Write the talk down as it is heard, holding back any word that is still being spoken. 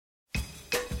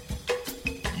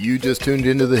You just tuned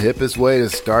into the hippest way to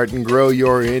start and grow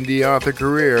your indie author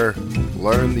career.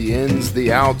 Learn the ins,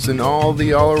 the outs, and all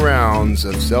the all-arounds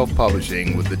of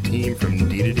self-publishing with the team from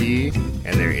D2D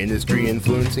and their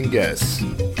industry-influencing guests.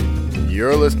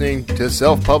 You're listening to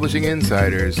Self-Publishing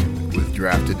Insiders with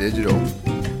Drafted Digital.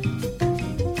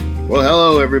 Well,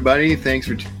 hello, everybody. Thanks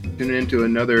for tuning in to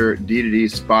another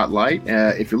D2D Spotlight.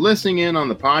 If you're listening in on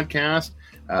the podcast,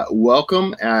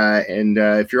 welcome. And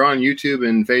if you're on YouTube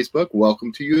and Facebook,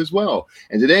 welcome to you as well.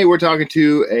 And today we're talking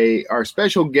to our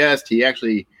special guest. He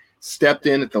actually stepped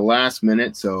in at the last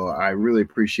minute, so I really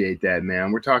appreciate that,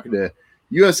 man. We're talking to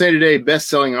USA Today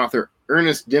best-selling author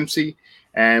Ernest Dempsey,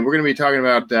 and we're going to be talking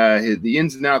about the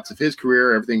ins and outs of his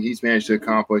career, everything he's managed to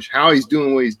accomplish, how he's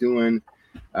doing what he's doing.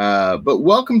 But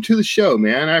welcome to the show,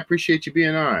 man. I appreciate you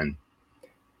being on.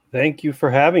 Thank you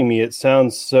for having me. It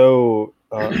sounds so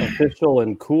official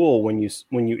and cool when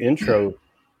you intro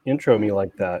me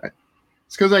like that.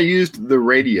 It's because I used the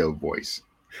radio voice.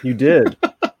 You did.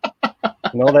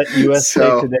 And all that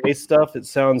USA Today stuff, it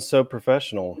sounds so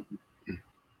professional.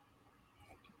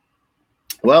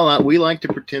 Well, we like to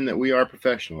pretend that we are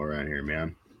professional around here,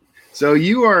 man. So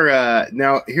you are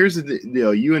now. Here's the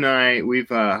deal. You and I, we've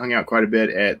hung out quite a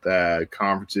bit at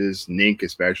conferences, NINC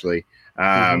especially.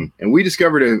 And we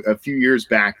discovered a few years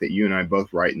back that you and I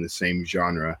both write in the same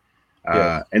genre.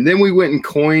 Yes. And then we went and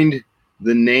coined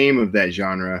the name of that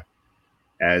genre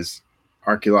as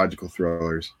archaeological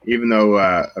thrillers, even though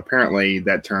apparently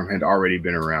that term had already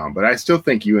been around. But I still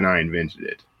think you and I invented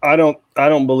it. I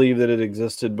don't believe that it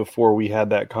existed before we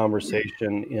had that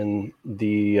conversation in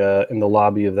the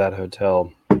lobby of that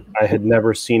hotel. I had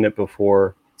never seen it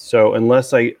before. So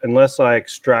unless I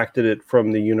extracted it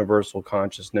from the universal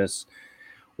consciousness,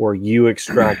 or you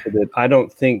extracted it, I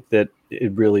don't think that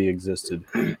it really existed.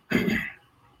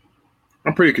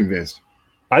 I'm pretty convinced.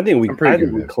 I think we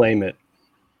claim it.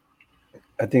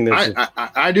 I think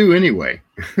I do anyway.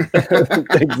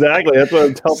 Exactly. That's what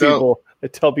I tell people. I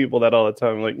tell people that all the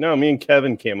time. I'm like, no, me and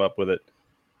Kevin came up with it.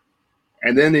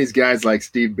 And then these guys like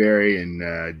Steve Berry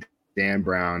and Dan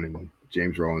Brown and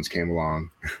James Rollins came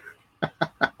along.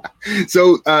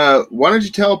 So why don't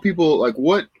you tell people like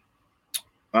what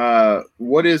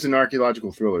is an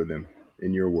archaeological thriller then,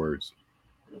 in your words?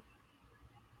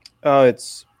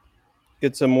 It's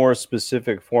a more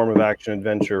specific form of action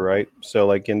adventure, right? So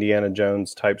like Indiana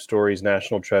Jones type stories,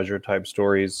 National Treasure type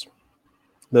stories,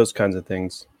 those kinds of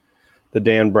things. The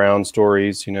Dan Brown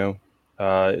stories, you know.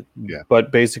 Yeah.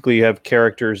 But basically you have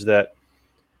characters that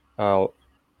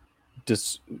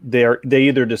they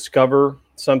either discover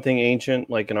something ancient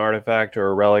like an artifact or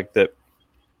a relic that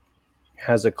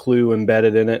has a clue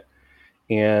embedded in it,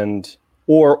 and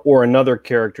or another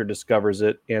character discovers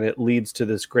it, and it leads to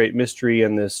this great mystery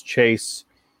and this chase,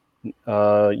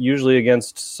 usually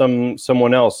against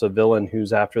someone else, a villain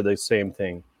who's after the same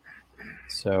thing.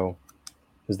 So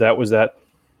was that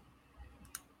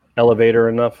elevator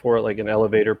enough for it, like an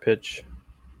elevator pitch?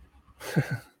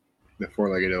 The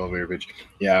four-legged elevator pitch.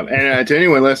 Yeah. And to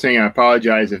anyone listening, I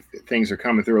apologize if things are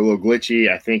coming through a little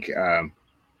glitchy. I think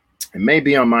it may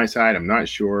be on my side. I'm not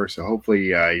sure. So hopefully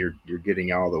you're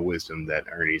getting all the wisdom that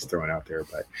Ernie's throwing out there.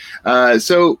 But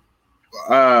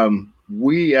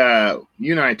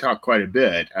you and I talked quite a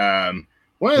bit.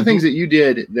 One of the things that you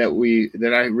did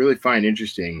that I really find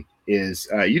interesting is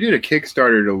you did a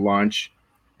Kickstarter to launch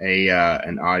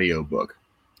an audio book.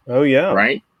 Oh yeah.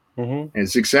 Right. And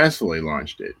successfully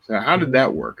launched it. So how did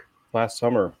that work? Last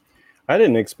summer. I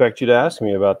didn't expect you to ask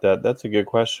me about that. That's a good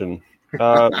question.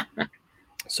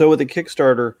 So with the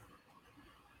Kickstarter,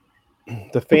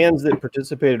 the fans that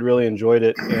participated really enjoyed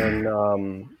it,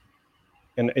 and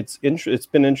it's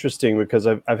been interesting because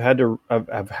I've had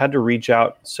to reach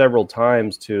out several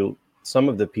times to some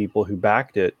of the people who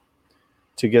backed it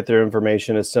to get their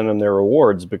information and send them their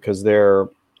rewards, because they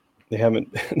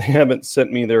haven't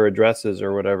sent me their addresses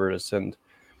or whatever to send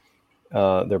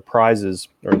their prizes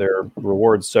or their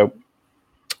rewards. So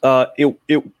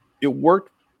it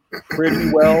worked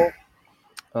pretty well.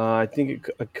 I think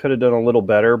it could have done a little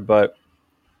better, but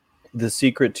the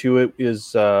secret to it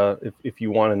is, if you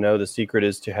want to know, the secret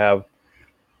is to have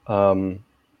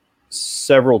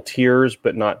several tiers,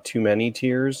 but not too many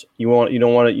tiers. You want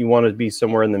to be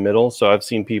somewhere in the middle. So I've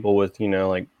seen people with,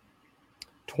 like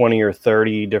 20 or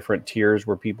 30 different tiers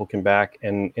where people can back,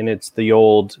 and it's the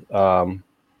old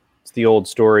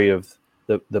story of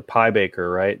the pie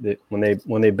baker, right? That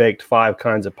when they baked 5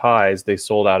 kinds of pies, they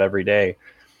sold out every day.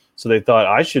 So they thought,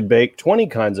 I should bake 20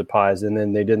 kinds of pies, and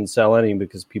then they didn't sell any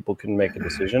because people couldn't make a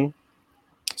decision.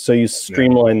 So you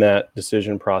streamline that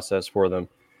decision process for them.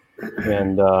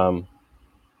 And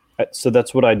so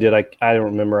that's what I did. I don't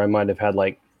remember. I might have had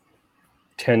like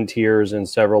 10 tiers, and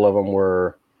several of them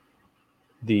were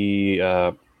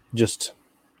they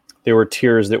were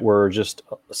tiers that were just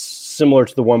similar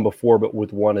to the one before, but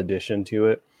with one addition to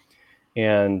it.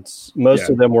 And most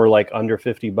of them were like under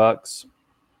 $50.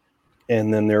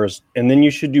 And then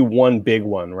you should do one big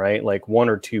one, right? Like one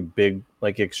or two big,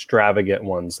 like extravagant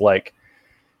ones, like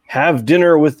have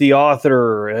dinner with the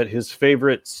author at his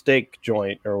favorite steak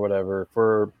joint or whatever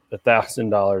for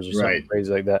 $1,000 or something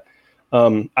crazy like that.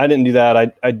 I didn't do that.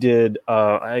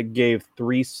 I gave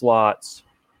 3 slots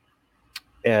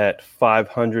at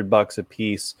 $500 a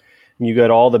piece. And you get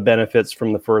all the benefits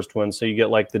from the first one. So you get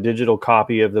like the digital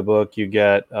copy of the book, you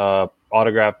get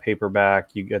autographed paperback,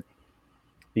 you get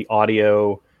the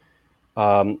audio,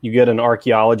 you get an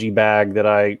archaeology bag that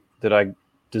I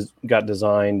got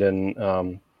designed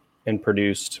and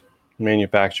produced,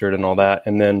 manufactured, and all that.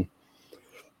 And then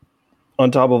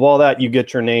on top of all that, you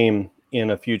get your name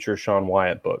in a future Sean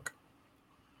Wyatt book.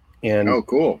 And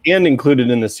cool. And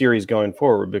included in the series going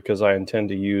forward, because I intend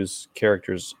to use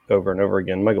characters over and over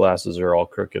again. My glasses are all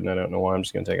crooked, and I don't know why. I'm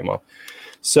just going to take them off.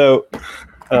 So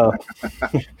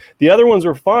the other ones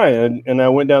were fine, and I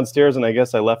went downstairs, and I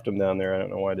guess I left them down there. I don't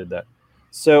know why I did that.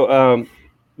 So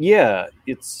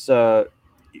it's I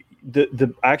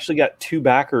actually got 2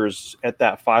 backers at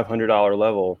that $500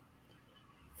 level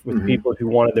with people who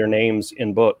wanted their names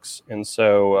in books, and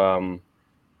so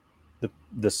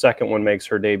the second one makes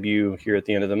her debut here at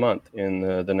the end of the month in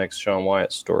the next Sean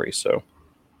Wyatt story. So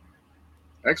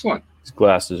excellent. His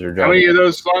glasses are driving. How many of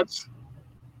those slots?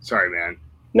 Sorry, man.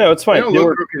 No, it's fine. They don't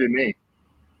look crooked to me.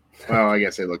 Well, I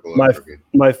guess they look a little crooked.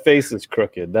 My face is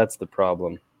crooked. That's the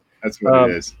problem. That's what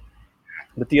it is.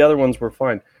 But the other ones were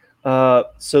fine.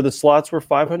 So the slots were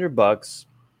 $500,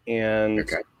 and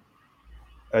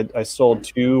I sold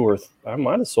 2, or I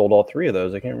might have sold all 3 of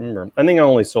those. I can't remember. I think I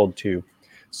only sold 2.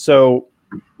 So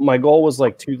my goal was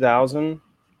like 2,000,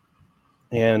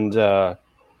 and I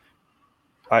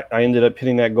ended up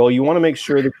hitting that goal. You want to make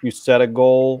sure that you set a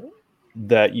goal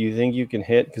that you think you can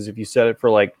hit, because if you set it for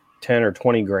like 10 or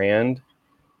 20 grand,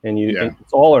 and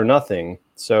it's all or nothing.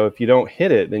 So if you don't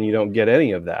hit it, then you don't get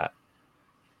any of that.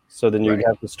 So then you'd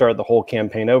have to start the whole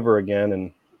campaign over again.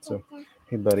 And so,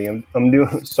 hey, buddy, I'm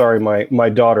doing. Sorry, my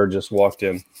daughter just walked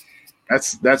in.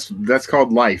 That's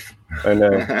called life. I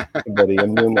know, hey, buddy.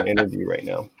 I'm doing my interview right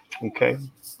now. Okay,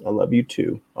 I love you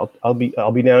too. I'll be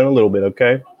down in a little bit.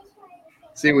 Okay.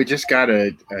 See, we just got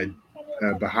a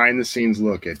behind the scenes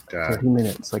look at 30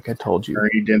 minutes, like I told you.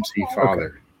 Ernie Dempsey, father.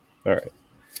 Okay. All right.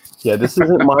 Yeah, this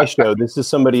isn't my show. This is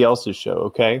somebody else's show.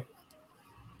 Okay.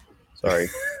 Sorry.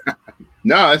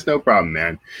 No, that's no problem,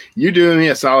 man. You're doing me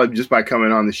a solid just by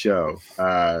coming on the show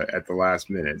at the last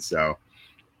minute. So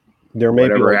there may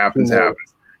whatever be like happens.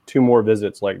 2 more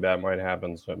visits like that might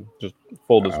happen. So just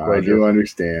full disclosure. I do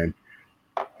understand.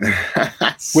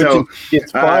 So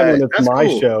it's fine when it's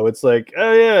my show. It's like,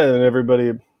 oh yeah, and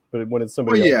everybody. But when it's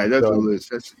somebody, that's what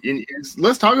it is.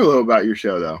 Let's talk a little about your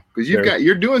show though, because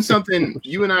you're doing something.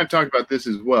 You and I have talked about this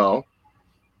as well.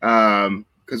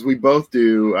 Because we both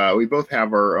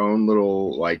have our own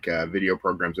little video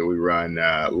programs that we run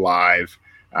live,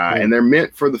 and they're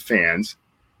meant for the fans.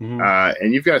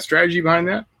 And you've got a strategy behind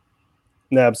that?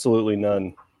 No, absolutely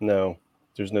none. No,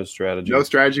 there's no strategy. No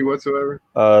strategy whatsoever.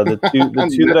 The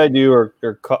two that I do are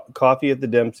coffee at the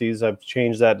Dempsey's. I've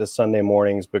changed that to Sunday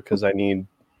mornings because I need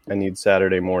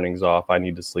Saturday mornings off. I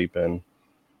need to sleep in,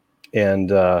 and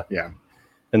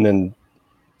then.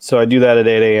 So I do that at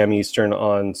 8 a.m. Eastern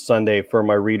on Sunday for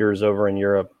my readers over in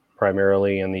Europe,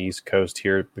 primarily in the East Coast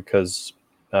here, because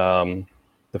the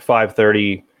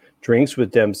 5:30 drinks with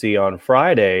Dempsey on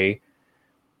Friday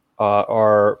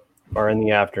are in the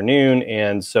afternoon,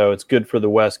 and so it's good for the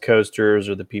West Coasters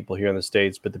or the people here in the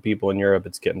States, but the people in Europe,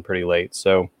 it's getting pretty late.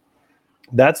 So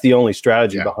that's the only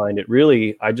strategy behind it.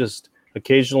 Really,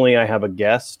 occasionally I have a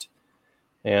guest.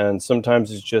 And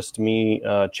sometimes it's just me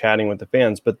chatting with the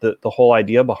fans. But the whole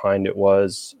idea behind it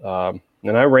was, and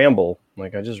I ramble, I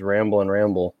just ramble and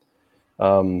ramble.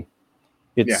 The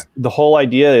whole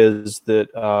idea is that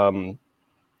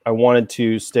I wanted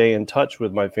to stay in touch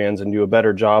with my fans and do a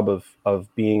better job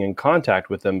of being in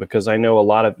contact with them, because I know a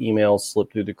lot of emails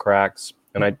slip through the cracks.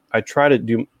 And I try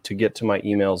to get to my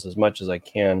emails as much as I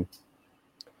can.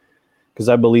 Because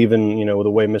I believe in,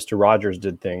 the way Mr. Rogers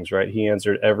did things, right? He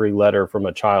answered every letter from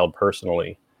a child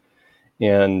personally.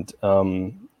 And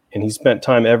he spent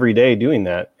time every day doing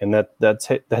that. And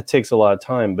that takes a lot of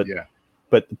time.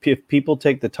 But if people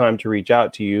take the time to reach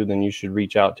out to you, then you should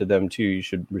reach out to them too. You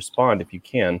should respond if you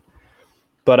can.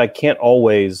 But I can't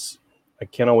always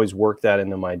work that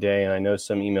into my day. And I know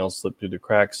some emails slip through the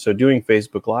cracks. So doing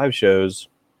Facebook Live shows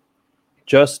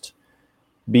just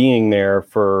being there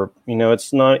for,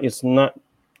 it's not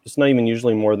even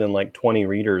usually more than like 20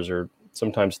 readers or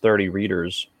sometimes 30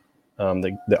 readers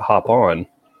that hop on,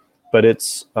 but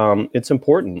it's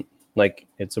important. Like,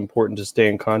 it's important to stay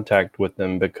in contact with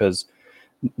them, because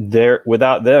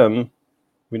without them,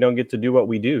 we don't get to do what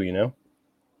we do,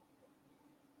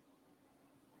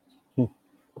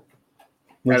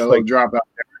 Had a little drop out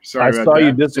there. Sorry about that. I saw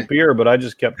you disappear, but I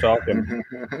just kept talking.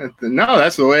 No,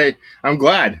 that's the way. I'm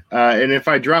glad. And if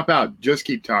I drop out, just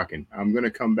keep talking. I'm going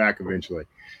to come back eventually.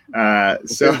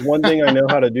 So one thing I know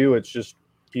how to do, it's just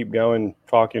keep going,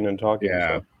 talking and talking.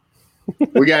 Yeah. So.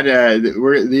 We got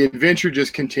the adventure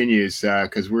just continues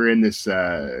because we're in this.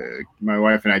 My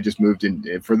wife and I just moved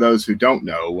in. For those who don't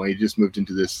know, we just moved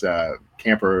into this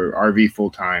camper RV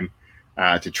full time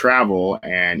to travel,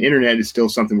 and internet is still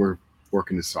something we're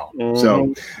working to solve. Mm-hmm.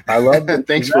 So I love that.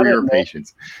 Thanks for your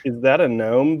patience. Is that a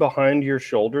gnome behind your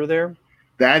shoulder there?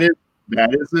 That is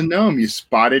the gnome. You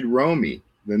spotted Romy,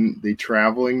 the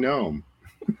traveling gnome.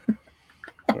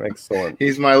 Excellent.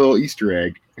 He's my little Easter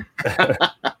egg.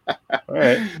 All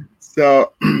right.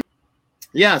 So,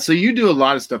 yeah. So you do a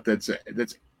lot of stuff that's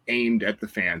aimed at the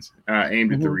fans,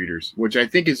 aimed at the readers, which I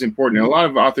think is important. And a lot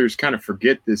of authors kind of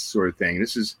forget this sort of thing.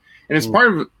 It's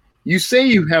part of. You say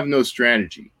you have no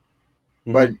strategy,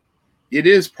 but it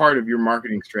is part of your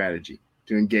marketing strategy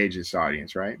to engage this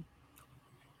audience, right?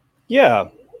 Yeah.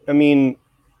 I mean,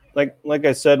 like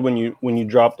I said, when you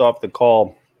dropped off the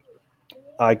call,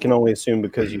 I can only assume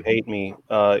because you hate me.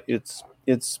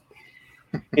 It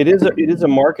is a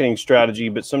marketing strategy,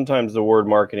 but sometimes the word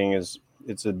marketing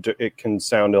it can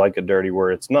sound like a dirty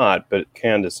word. It's not, but it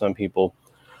can to some people.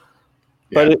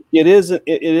 Yeah. But it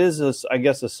is I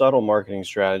guess a subtle marketing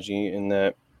strategy in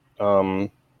that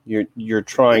you're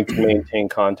trying to maintain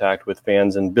contact with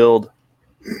fans and build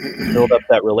up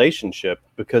that relationship,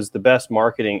 because the best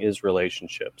marketing is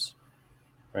relationships,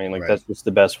 right? Like, that's just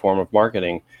the best form of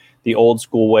marketing. The old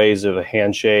school ways of a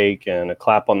handshake and a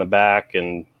clap on the back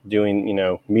and doing,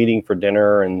 meeting for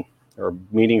dinner or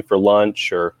meeting for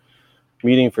lunch or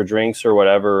meeting for drinks or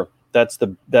whatever, that's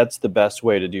the best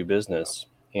way to do business.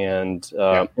 And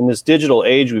in this digital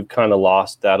age, we've kind of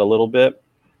lost that a little bit.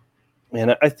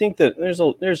 And I think that there's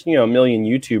a million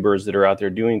YouTubers that are out there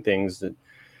doing things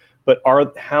but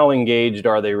how engaged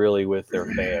are they really with their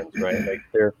fans, right?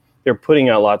 Like, they're putting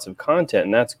out lots of content,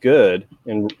 and that's good.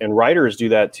 And writers do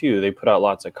that too. They put out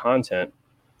lots of content.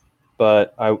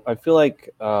 But I feel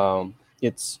like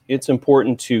it's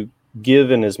important to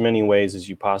give in as many ways as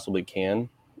you possibly can.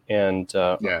 And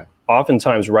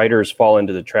oftentimes writers fall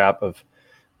into the trap of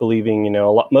believing,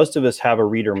 most of us have a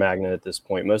reader magnet at this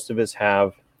point. Most of us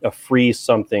have a free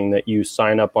something that you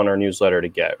sign up on our newsletter to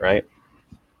get, right?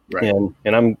 Right.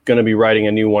 And I'm going to be writing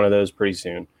a new one of those pretty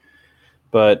soon.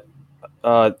 But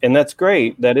and that's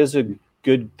great. That is a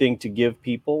good thing to give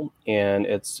people, and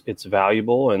it's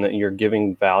valuable, and that you're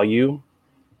giving value.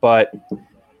 But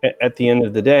at the end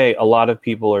of the day, a lot of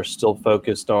people are still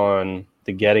focused on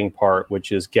the getting part,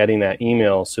 which is getting that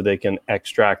email so they can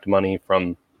extract money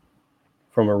from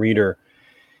a reader.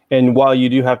 And while you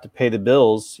do have to pay the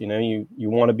bills, you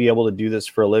want to be able to do this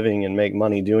for a living and make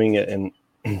money doing it.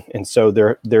 And so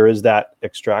there is that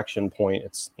extraction point.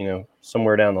 It's,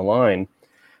 somewhere down the line.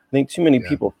 I think too many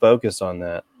people focus on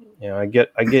that. I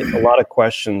get a lot of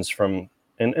questions from,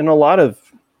 and a lot of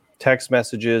text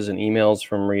messages and emails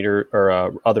from reader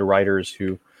or other writers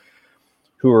who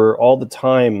are all the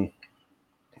time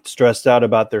stressed out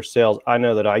about their sales. I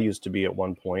know that I used to be at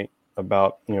one point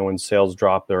about, when sales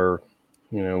drop or,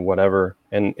 whatever,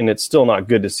 and it's still not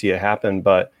good to see it happen.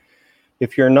 But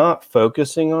if you're not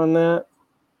focusing on that,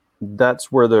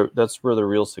 that's where the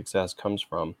real success comes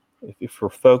from. If we're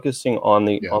focusing on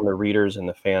the readers and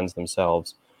the fans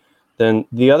themselves, then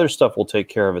the other stuff will take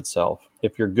care of itself.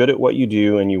 If you're good at what you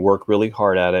do and you work really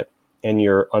hard at it, and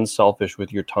you're unselfish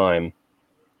with your time,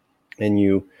 and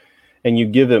you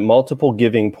give it multiple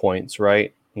giving points,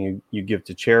 right? You give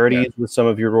to charities with some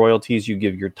of your royalties. You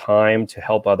give your time to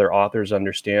help other authors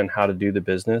understand how to do the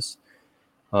business.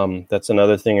 That's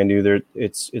another thing I do there.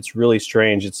 It's really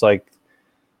strange. It's like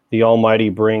the Almighty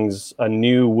brings a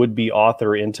new would-be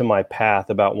author into my path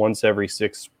about once every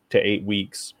 6 to 8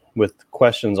 weeks with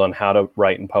questions on how to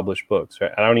write and publish books.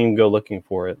 Right? I don't even go looking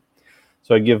for it.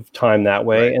 So I give time that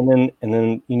way. Right. And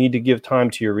then you need to give time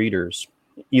to your readers,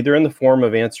 either in the form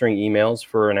of answering emails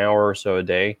for an hour or so a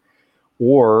day,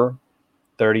 or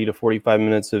 30 to 45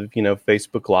 minutes of,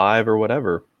 Facebook Live or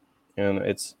whatever. And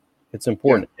it's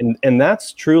important. Yeah. And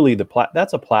that's truly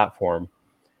that's a platform.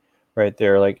 Right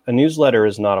there. Like, a newsletter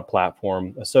is not a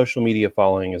platform. A social media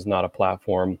following is not a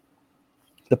platform.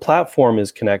 The platform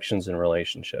is connections and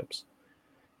relationships.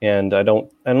 And I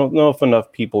don't know if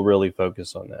enough people really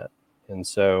focus on that. And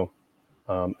so,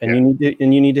 you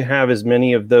need to have as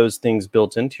many of those things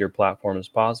built into your platform as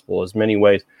possible, as many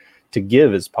ways to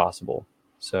give as possible.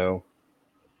 So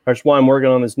that's why I'm working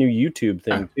on this new YouTube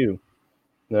thing too,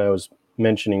 that I was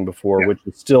mentioning before, which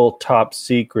is still top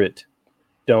secret.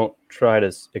 Don't try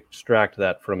to extract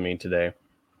that from me today.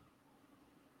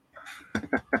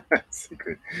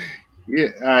 Secret.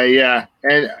 Yeah.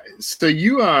 And so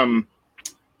you, how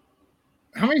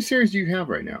many series do you have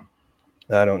right now?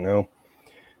 I don't know.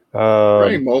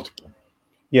 Probably multiple.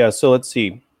 Yeah. So let's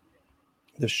see.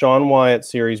 The Sean Wyatt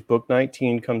series, book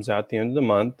 19, comes out at the end of the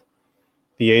month.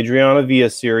 The Adriana Villa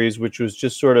series, which was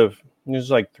just sort of, there's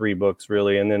like 3 books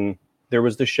really. And then there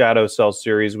was the Shadow Cell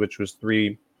series, which was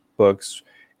 3 books.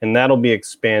 And that'll be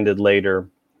expanded later,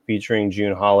 featuring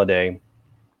June Holiday,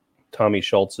 Tommy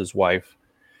Schultz's wife.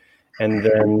 And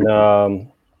then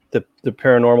the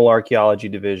Paranormal Archaeology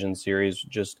Division series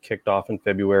just kicked off in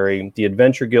February. The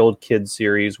Adventure Guild Kids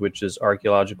series, which is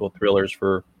archaeological thrillers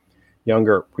for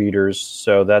younger readers.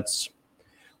 So that's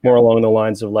more along the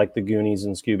lines of like the Goonies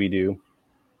and Scooby-Doo.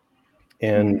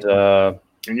 And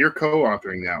you're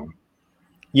co-authoring that one.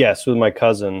 Yes, with my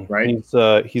cousin. Right.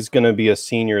 He's going to be a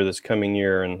senior this coming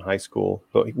year in high school,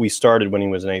 but we started when he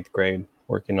was in 8th grade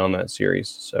working on that series.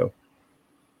 So,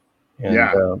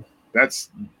 I've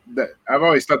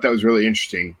always thought that was really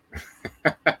interesting.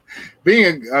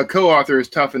 Being a co-author is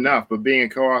tough enough, but being a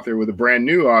co-author with a brand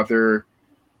new author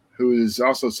who is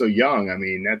also so young, I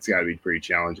mean, that's got to be pretty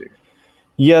challenging.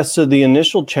 Yeah. So the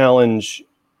initial challenge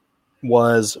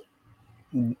was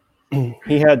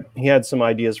he had some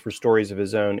ideas for stories of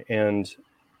his own, and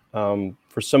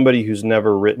for somebody who's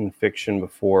never written fiction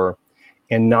before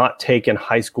and not taken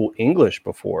high school English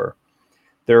before,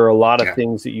 there are a lot of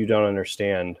things that you don't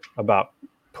understand about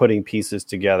putting pieces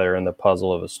together in the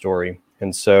puzzle of a story.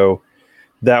 And so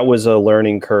that was a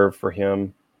learning curve for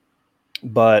him.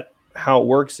 But how it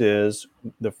works is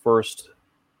the first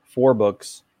 4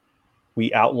 books,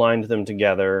 we outlined them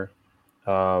together.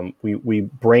 We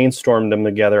brainstormed them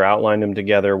together, outlined them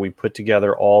together. We put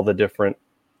together all the different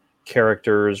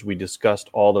characters. We discussed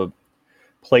all the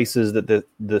places that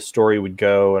the story would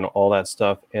go and all that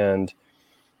stuff. And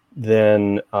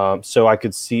then so I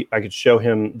could show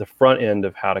him the front end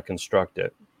of how to construct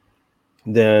it.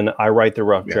 Then I write the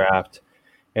rough draft,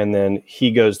 and then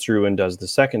he goes through and does the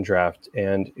second draft.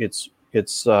 And it's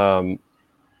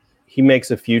he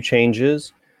makes a few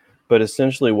changes, but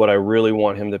essentially what I really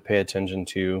want him to pay attention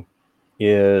to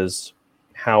is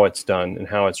how it's done and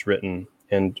how it's written,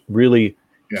 and really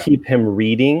keep him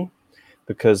reading,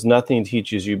 because nothing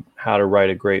teaches you how to write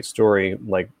a great story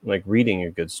like reading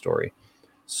a good story.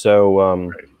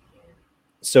 So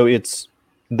so it's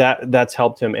that's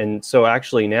helped him. And so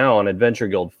actually now on Adventure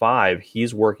Guild 5,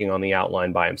 he's working on the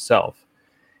outline by himself.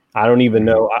 I don't even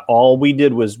know. All we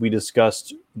did was we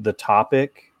discussed the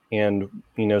topic and,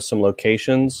 some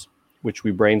locations, which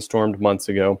we brainstormed months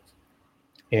ago.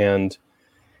 And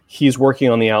he's working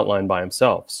on the outline by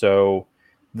himself. So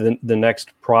the next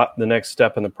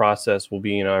step in the process will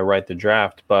be, I write the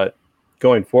draft. But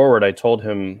going forward, I told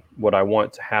him what I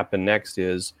want to happen next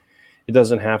is it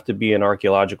doesn't have to be an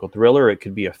archaeological thriller. It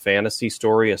could be a fantasy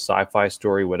story, a sci-fi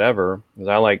story, whatever. Because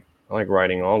I like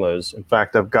writing all those. In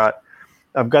fact, I've got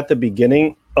the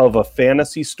beginning of a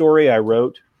fantasy story I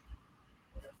wrote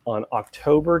on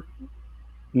October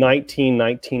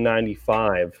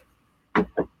 1995,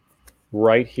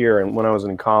 right here, and when I was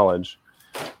in college.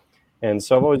 And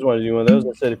so I've always wanted to do one of those.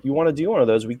 I said, if you want to do one of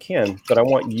those, we can. But I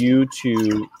want you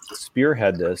to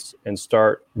spearhead this and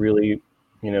start really,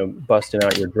 busting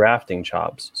out your drafting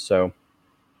chops. So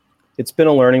it's been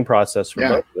a learning process for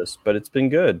both of us, but it's been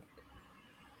good.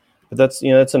 But that's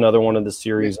another one of the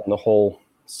series in the whole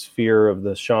sphere of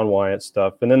the Sean Wyatt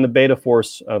stuff. And then the Beta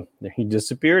Force, he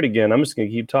disappeared again. I'm just going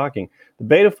to keep talking. The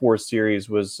Beta Force series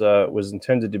was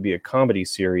intended to be a comedy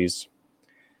series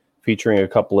featuring a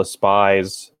couple of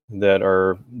spies that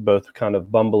are both kind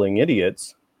of bumbling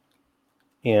idiots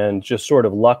and just sort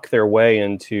of luck their way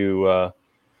into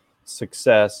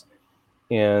success.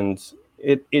 And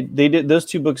those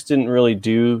 2 books didn't really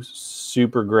do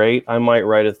super great. I might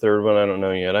write a third one. I don't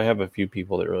know yet. I have a few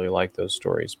people that really like those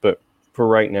stories, but for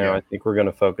right now, I think we're going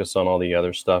to focus on all the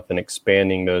other stuff and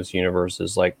expanding those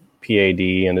universes like PAD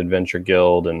and Adventure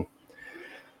Guild and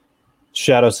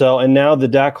Shadow Cell. And now the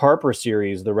Dak Harper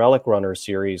series, the Relic Runner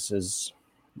series, is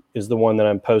the one that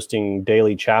I'm posting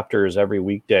daily chapters every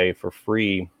weekday for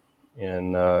free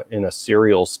in a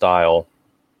serial style.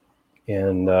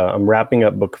 And I'm wrapping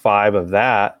up book 5 of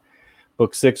that.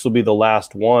 book 6 will be the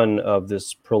last one of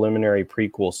this preliminary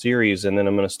prequel series, and then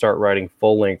I'm going to start writing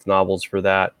full-length novels for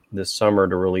that this summer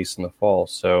to release in the fall.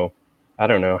 So I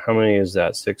don't know. How many is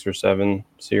that? 6 or 7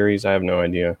 series? I have no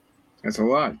idea. That's a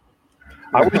lot.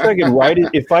 I wish I could write it.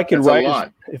 If I could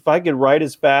If I could write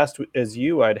as fast as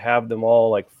you, I'd have them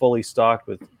all like fully stocked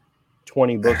with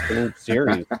 20 books in each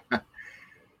series.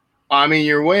 I mean,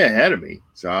 you're way ahead of me,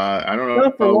 so I don't know I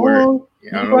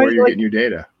don't know where you're getting your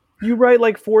data. You write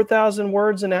like 4,000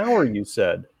 words an hour, you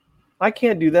said. I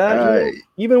can't do that.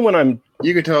 Even when I'm...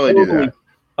 You can totally do that.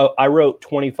 I wrote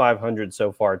 2,500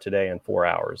 so far today in 4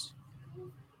 hours.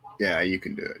 Yeah, you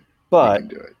can do it. But you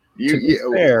can do it.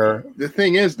 To be fair... The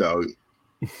thing is, though...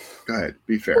 Go ahead.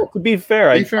 Be fair. Well, to be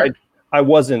fair, I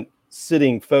wasn't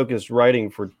sitting focused writing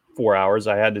for 4 hours.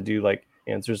 I had to do like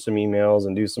answer some emails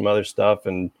and do some other stuff.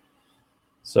 And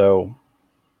so...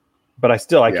 But I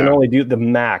can only do the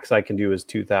max I can do is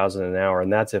 2,000 an hour,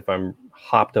 and that's if I'm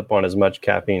hopped up on as much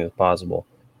caffeine as possible.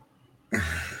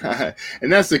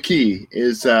 And that's the key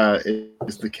is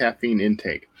the caffeine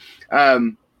intake.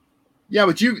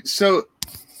 But so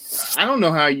I don't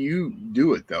know how you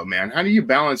do it though, man. How do you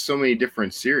balance so many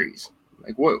different series?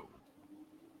 Like what?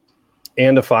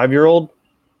 And a 5-year-old?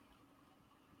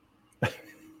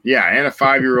 Yeah, and a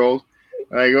 5-year-old.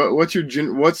 Like,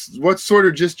 what's sort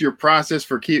of just your process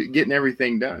for getting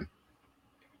everything done?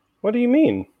 What do you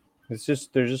mean?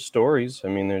 They're just stories. I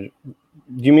mean, do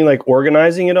you mean like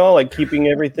organizing it all, like keeping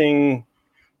everything?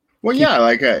 Well, yeah.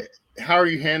 Like, how are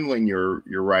you handling your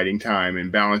writing time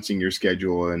and balancing your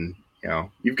schedule? And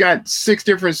you've got 6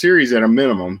 different series at a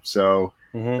minimum, so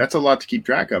that's a lot to keep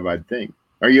track of. I'd think.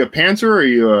 Are you a pantser or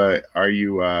are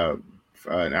you an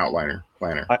outliner?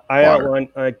 Planner.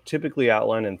 I typically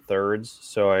outline in thirds.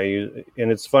 So and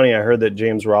it's funny, I heard that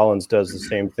James Rollins does the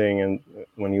same thing. And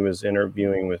when he was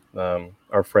interviewing with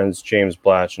our friends James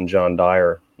Blatch and John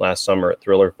Dyer last summer at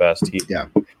Thriller Fest,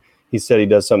 he said he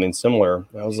does something similar.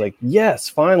 I was like, yes,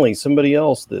 finally somebody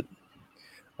else that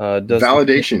does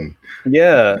validation.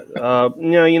 Yeah.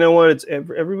 You know what? It's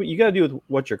everybody. You got to do with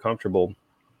what you're comfortable.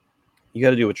 You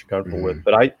got to do what you're comfortable with.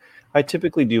 But I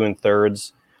typically do in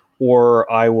thirds, or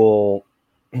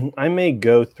I may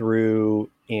go through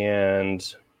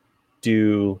and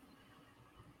do,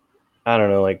 I don't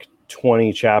know, like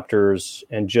 20 chapters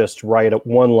and just write up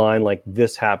one line like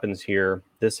this happens here,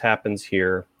 this happens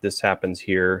here, this happens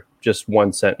here. Just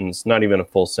one sentence, not even a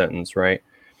full sentence, right?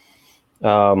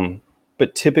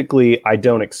 But typically I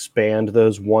don't expand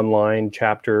those one-line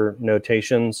chapter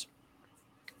notations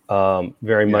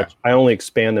very much. I only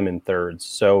expand them in thirds.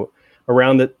 So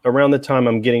around the time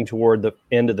I'm getting toward the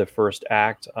end of the first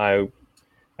act, I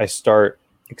start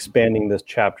expanding the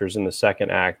chapters in the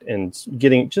second act and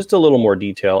getting just a little more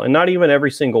detail, and not even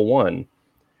every single one,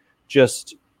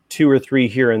 just 2 or 3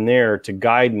 here and there to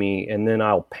guide me, and then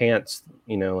I'll pants,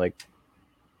 like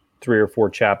 3 or 4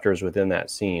 chapters within that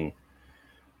scene,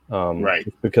 right?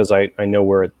 Because I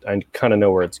know I kind of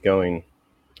know where it's going.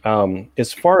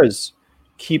 As far as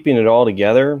keeping it all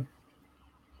together,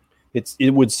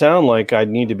 it would sound like I'd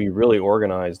need to be really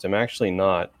organized. I'm actually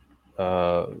not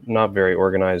very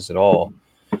organized at all.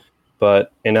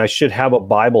 And I should have a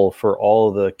Bible for all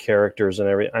of the characters and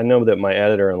everything. I know that my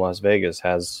editor in Las Vegas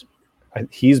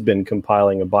he's been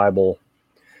compiling a Bible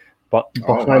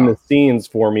behind the scenes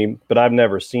for me, but I've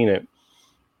never seen it.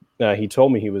 He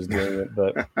told me he was doing it,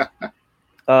 but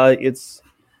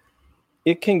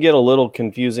it can get a little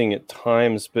confusing at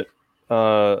times, but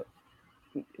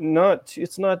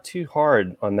it's not too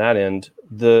hard on that end.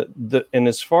 And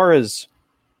as far as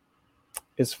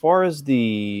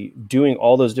the doing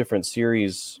all those different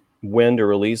series, when to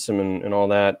release them and all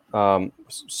that.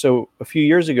 So a few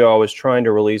years ago, I was trying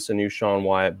to release a new Sean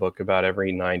Wyatt book about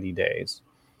every 90 days.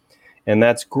 And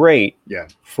that's great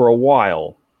for a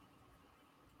while.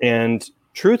 And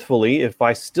truthfully, if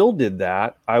I still did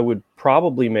that, I would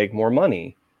probably make more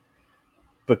money,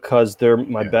 because they're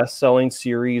my best-selling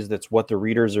series. That's what the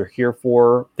readers are here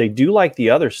for. They do like the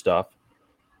other stuff,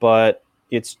 but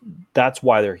that's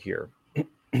why they're here.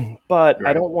 But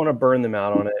I don't want to burn them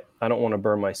out on it. I don't want to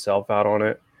burn myself out on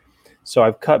it. So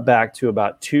I've cut back to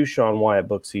about 2 Sean Wyatt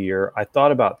books a year. I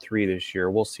thought about 3 this year.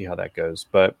 We'll see how that goes.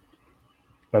 But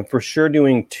I'm for sure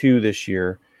doing 2 this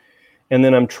year. And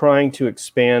then I'm trying to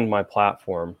expand my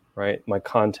platform, right? My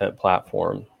content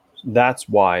platform. That's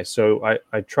why. So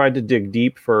I tried to dig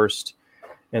deep first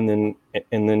and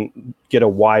then get a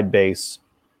wide base.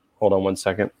 Hold on one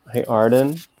second. Hey,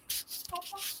 Arden,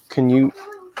 can you...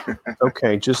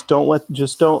 Okay, don't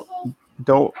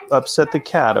upset the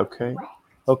cat, okay?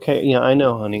 Okay, yeah, I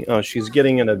know, honey. Oh, she's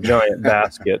getting in a giant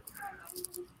basket.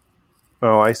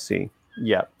 Oh, I see.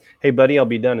 Yeah. Hey, buddy, I'll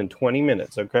be done in 20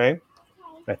 minutes. Okay,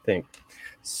 I think.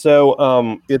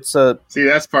 So it's a See,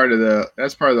 that's part of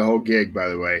the whole gig, by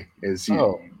the way, is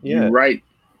you write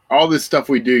all this stuff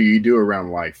we do, you do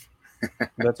around life.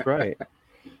 That's right.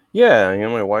 Yeah,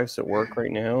 my wife's at work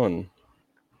right now, and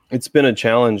it's been a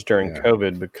challenge during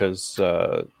COVID because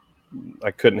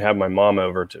I couldn't have my mom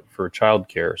over for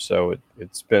childcare, so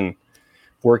it's been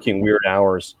working weird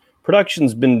hours.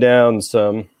 Production's been down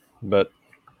some, but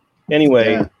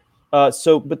anyway.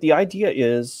 But the idea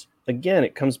is, again,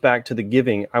 it comes back to the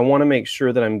giving. I want to make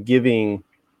sure that I'm giving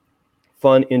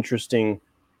fun, interesting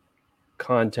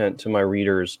content to my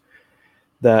readers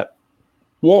that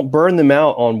won't burn them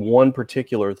out on one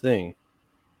particular thing.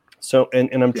 So,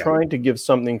 and I'm trying to give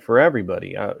something for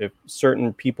everybody. If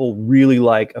certain people really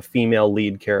like a female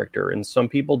lead character, and some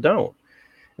people don't,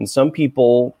 and some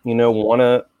people, want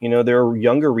to, there are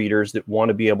younger readers that want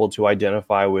to be able to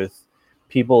identify with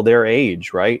people their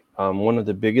age, right? One of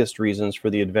the biggest reasons for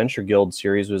the Adventure Guild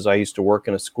series was I used to work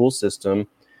in a school system,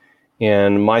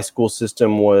 and my school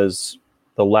system was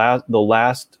the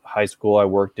last high school I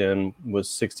worked in was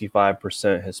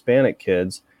 65% Hispanic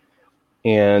kids,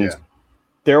 and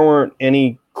there weren't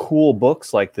any cool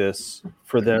books like this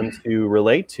for them to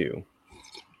relate to.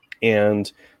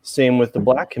 And same with the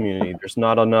Black community. There's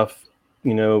not enough,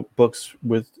 books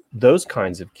with those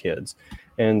kinds of kids.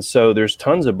 And so there's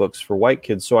tons of books for white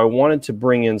kids. So I wanted to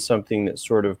bring in something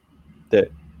that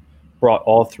brought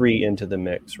all three into the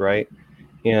mix, right?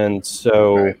 And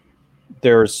so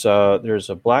there's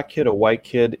a Black kid, a white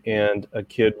kid, and a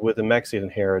kid with a Mexican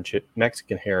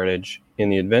heritage in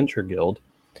the Adventure Guild.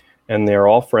 And they're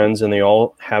all friends, and they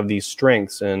all have these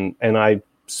strengths. And I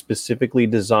specifically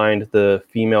designed the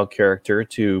female character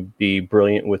to be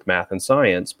brilliant with math and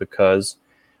science, because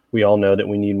we all know that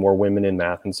we need more women in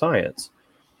math and science.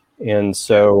 And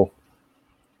so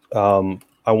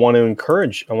I want to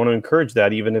encourage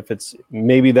that, even if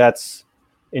maybe that's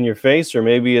in your face, or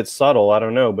maybe it's subtle, I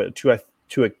don't know. But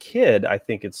to a kid, I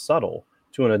think it's subtle.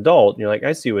 To an adult, you're like,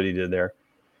 I see what he did there.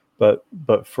 But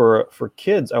for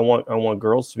kids, I want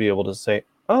girls to be able to say,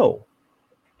 oh,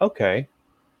 okay,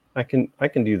 I can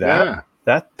do that.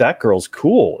 Yeah. That girl's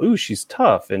cool. Ooh, she's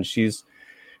tough, and she's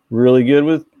really good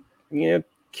with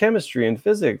chemistry and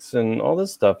physics and all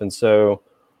this stuff. And so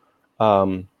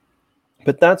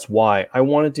but that's why I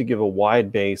wanted to give a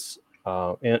wide base,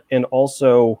 and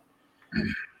also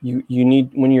you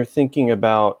need, when you're thinking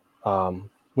about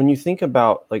when you think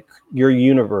about like your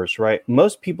universe, right?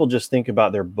 Most people just think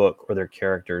about their book or their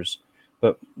characters,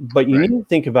 but you need to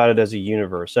think about it as a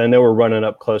universe. I know we're running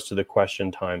up close to the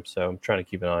question time, so I'm trying to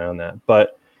keep an eye on that.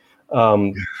 But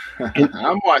I'm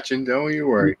watching. Don't you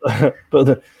worry.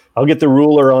 But I'll get the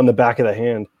ruler on the back of the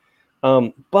hand.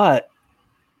 But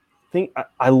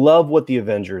I love what the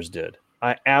Avengers did.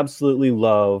 I absolutely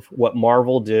love what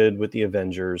Marvel did with the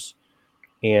Avengers,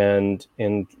 and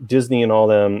Disney and all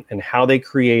them, and how they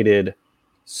created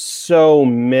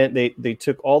they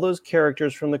took all those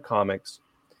characters from the comics,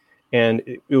 and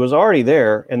it was already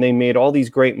there, and they made all these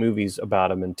great movies about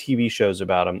them and TV shows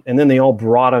about them, and then they all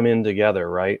brought them in together,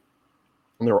 right?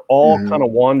 And they're all kind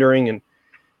of wandering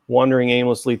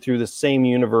aimlessly through the same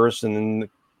universe, and then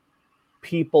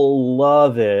people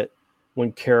love it when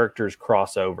characters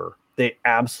cross over. They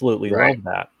absolutely love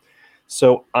that.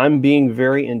 So I'm being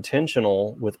very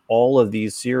intentional with all of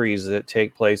these series that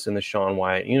take place in the Sean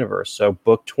Wyatt universe. So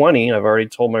book 20, I've already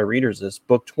told my readers this,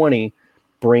 book 20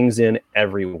 brings in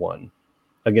everyone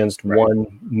against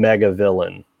one mega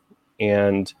villain.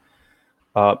 And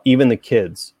even the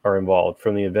kids are involved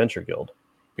from the Adventure Guild,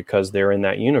 because they're in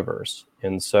that universe.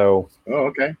 And so... Oh,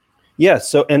 okay. Yeah,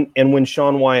 so and when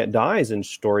Sean Wyatt dies in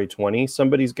story 20,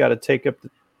 somebody's got to take up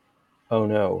Oh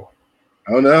no.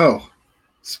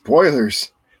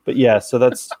 Spoilers. But yeah, so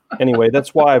that's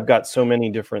that's why I've got so many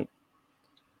different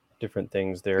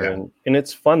things there. Yeah. And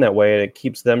it's fun that way, and it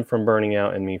keeps them from burning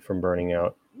out and me from burning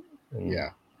out.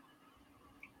 And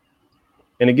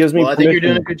it gives me I think you're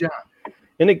doing a good job.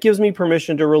 And it gives me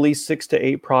permission to release 6 to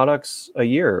 8 products a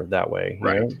year that way.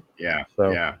 Right. Yeah.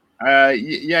 So. Yeah.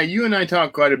 You and I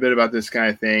talk quite a bit about this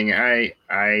kind of thing. I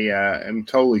am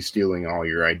totally stealing all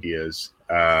your ideas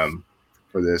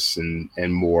for this and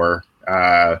more.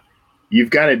 You've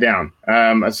got it down.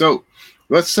 So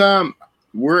let's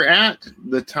we're at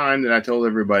the time that I told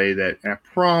everybody that I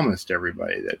promised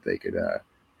everybody that they could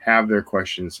have their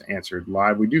questions answered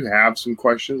live. We do have some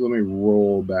questions. Let me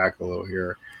roll back a little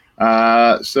here.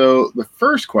 So the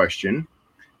first question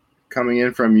coming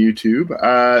in from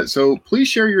YouTube. So please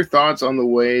share your thoughts on the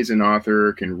ways an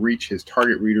author can reach his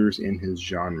target readers in his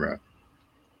genre.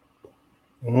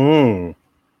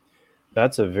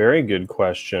 That's a very good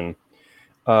question.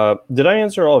 Did I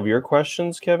answer all of your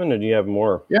questions, Kevin, or do you have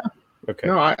more? Yeah. Okay.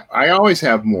 No, I always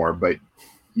have more, but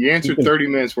you answered 30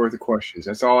 minutes worth of questions.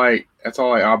 That's all I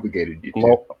obligated you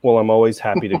to. Well, I'm always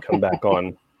happy to come back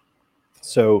on.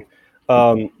 So,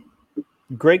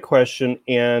 great question.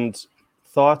 And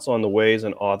thoughts on the ways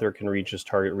an author can reach his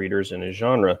target readers in his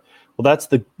genre. Well, that's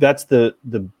the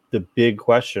big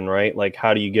question, right? Like,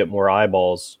 how do you get more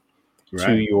eyeballs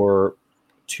to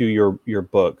your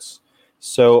books?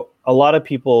 So a lot of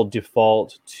people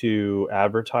default to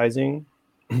advertising,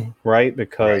 right?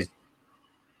 Because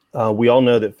we all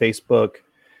know that Facebook,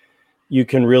 you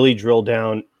can really drill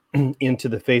down into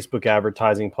the Facebook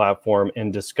advertising platform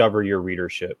and discover your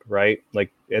readership, right?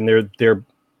 Like, and they're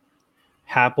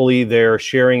happily they're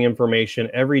sharing information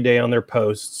every day on their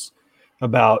posts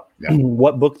about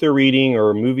what book they're reading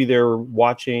or movie they're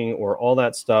watching or all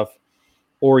that stuff.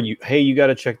 Or hey, you got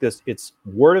to check this. It's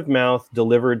word of mouth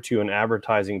delivered to an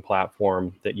advertising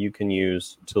platform that you can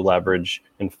use to leverage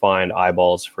and find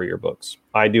eyeballs for your books.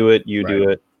 I do it. You do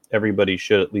it. Everybody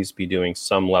should at least be doing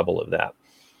some level of that.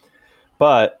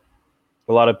 But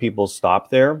a lot of people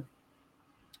stop there.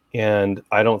 And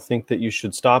I don't think that you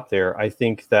should stop there. I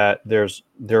think that there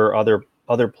are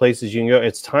other places you can go.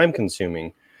 It's time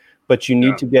consuming, but you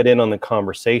need to get in on the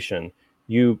conversation.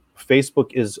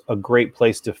 Facebook is a great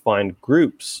place to find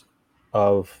groups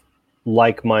of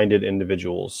like-minded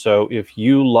individuals. So if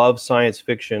you love science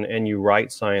fiction and you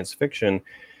write science fiction,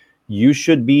 you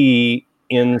should be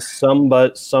in some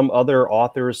other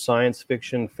author's science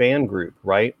fiction fan group,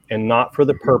 right? And not for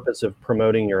the purpose of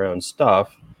promoting your own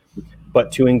stuff,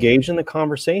 but to engage in the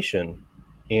conversation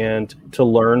and to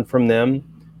learn from them,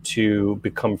 to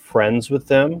become friends with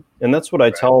them. And that's what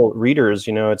I tell readers.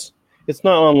 It's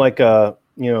not on like a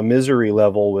misery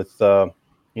level with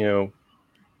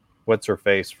what's her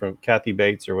face from Kathy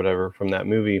Bates or whatever from that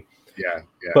movie.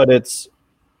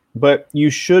 But you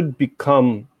should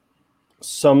become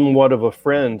somewhat of a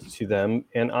friend to them.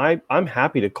 And I'm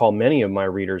happy to call many of my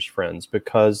readers friends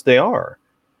because they are.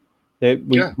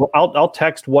 I'll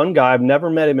text one guy. I've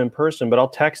never met him in person, but I'll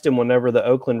text him whenever the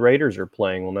Oakland Raiders are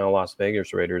playing. Well, now Las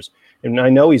Vegas Raiders. And I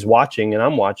know he's watching and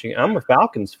I'm watching. I'm a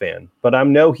Falcons fan, but I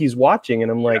know he's watching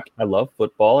and I'm like, I love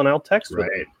football, and I'll text with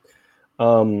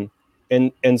him.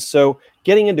 And so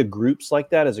getting into groups like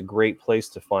that is a great place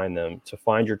to find them, to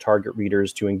find your target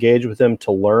readers, to engage with them,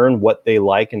 to learn what they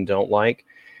like and don't like.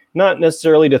 Not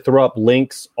necessarily to throw up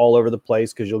links all over the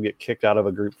place because you'll get kicked out of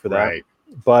a group for that.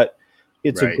 But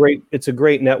it's a great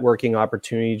networking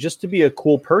opportunity just to be a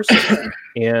cool person.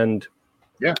 And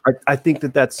I think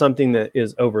that that's something that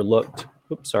is overlooked.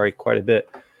 Quite a bit.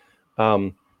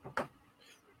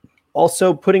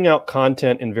 Also, putting out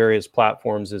content in various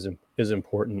platforms is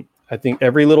important. I think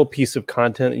every little piece of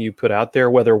content that you put out there,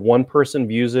 whether one person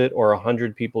views it or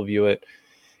 100 people view it,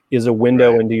 is a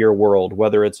window into your world,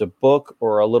 whether it's a book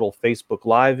or a little Facebook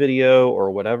Live video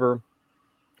or whatever,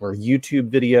 or YouTube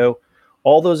video.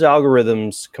 All those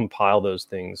algorithms compile those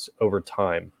things over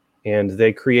time, and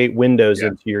they create windows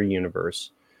into your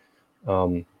universe.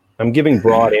 I'm giving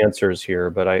broad answers here,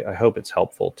 but I hope it's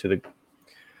helpful to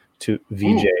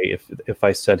VJ if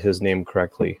I said his name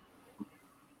correctly.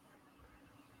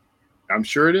 I'm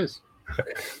sure it is.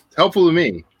 It's helpful to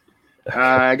me.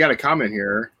 I got a comment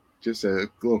here. Just a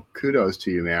little kudos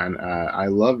to you, man. I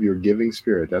love your giving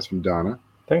spirit. That's from Donna.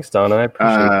 Thanks, Donna. I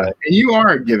appreciate that. And you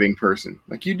are a giving person.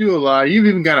 Like, you do a lot. You've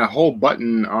even got a whole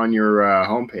button on your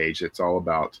homepage that's all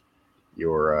about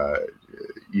your.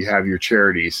 You have your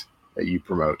charities that you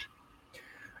promote.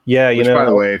 Yeah, by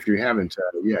the way, if you haven't,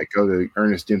 go to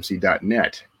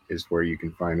ernestdempsey.net is where you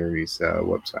can find Ernie's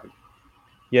website.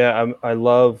 Yeah, I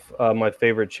love my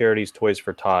favorite charities, Toys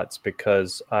for Tots,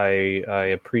 because I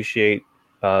appreciate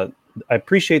the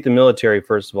military,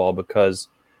 first of all, because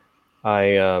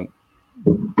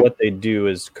what they do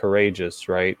is courageous,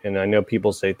 right? And I know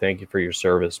people say thank you for your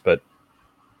service, but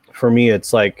for me,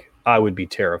 it's like I would be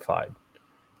terrified,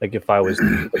 like if I was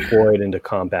deployed into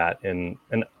combat, and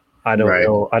I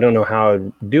don't know how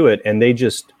I'd do it, and they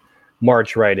just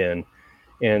march right in,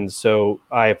 and so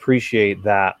I appreciate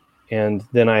that, and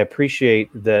then I appreciate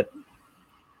that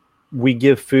we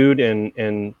give food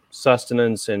and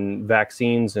sustenance and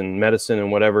vaccines and medicine and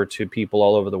whatever to people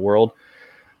all over the world.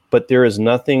 But there is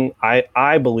nothing,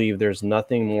 I believe there's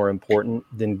nothing more important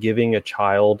than giving a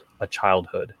child a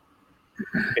childhood,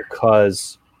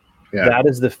 because that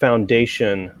is the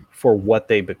foundation for what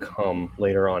they become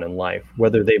later on in life,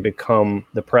 whether they become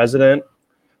the president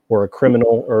or a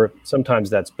criminal, or sometimes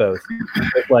that's both.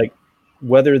 But like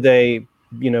whether they,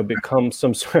 become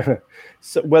some sort of,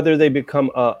 whether they become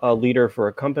a leader for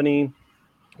a company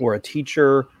or a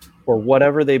teacher or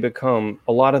whatever they become,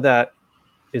 a lot of that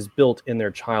is built in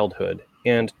their childhood,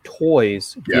 and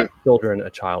toys give children a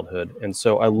childhood. And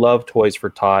so I love Toys for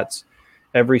Tots.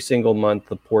 Every single month,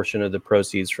 the portion of the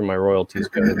proceeds from my royalties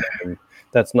go to them.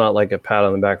 That's not like a pat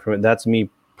on the back from it. That's me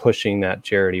pushing that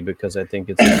charity because I think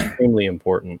it's extremely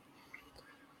important.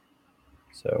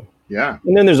 So yeah,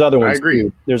 and then there's other ones. I agree.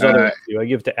 Too. There's other ones too. I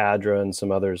give to ADRA and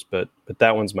some others, but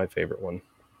that one's my favorite one.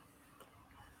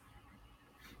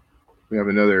 We have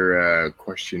another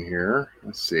question here.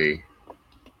 Let's see.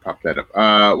 Pop that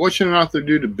up. What should an author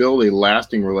do to build a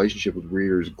lasting relationship with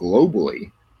readers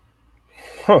globally?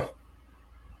 Huh.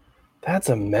 That's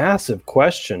a massive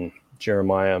question,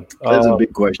 Jeremiah. That's a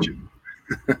big question.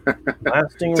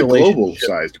 Lasting it's a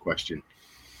global-sized question.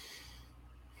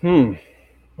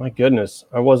 My goodness,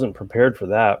 I wasn't prepared for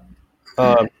that.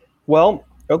 Well,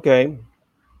 okay.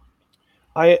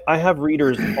 I have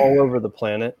readers all over the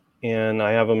planet, and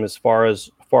I have them as far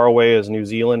away as New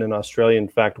Zealand and Australia. In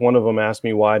fact, one of them asked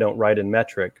me why I don't write in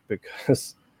metric,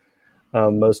 because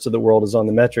most of the world is on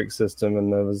the metric system.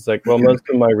 And I was like, well, most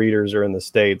of my readers are in the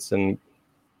States, and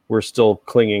we're still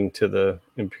clinging to the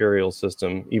imperial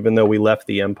system, even though we left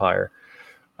the empire.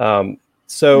 I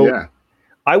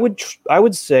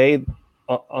would say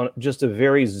on just a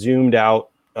very zoomed out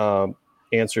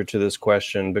answer to this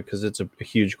question, because it's a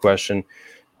huge question.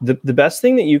 The best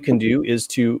thing that you can do is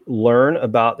to learn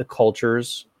about the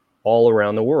cultures all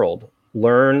around the world.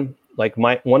 Learn, like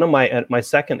my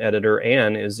second editor,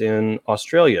 Anne, is in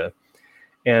Australia,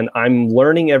 and I'm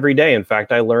learning every day. In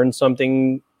fact, I learned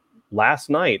something last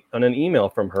night on an email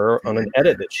from her on an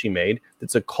edit that she made.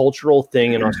 It's a cultural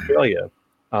thing in Australia.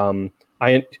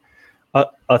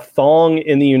 A thong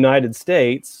in the United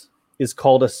States is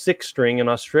called a six string in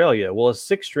Australia. Well, a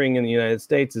six string in the United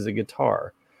States is a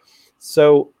guitar.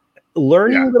 So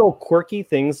learning little quirky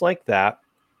things like that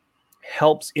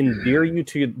helps endear you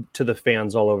to the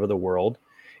fans all over the world.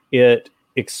 It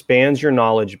expands your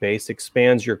knowledge base,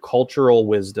 expands your cultural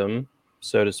wisdom,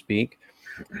 so to speak,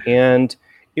 and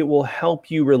it will help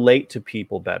you relate to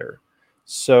people better.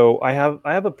 So I have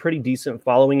a pretty decent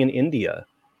following in India,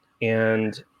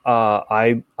 and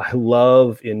I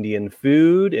love Indian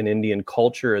food, and Indian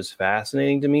culture is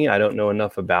fascinating to me. I don't know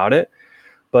enough about it,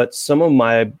 but some of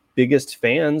my biggest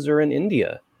fans are in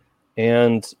India.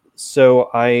 And so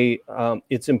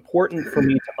it's important for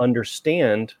me to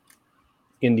understand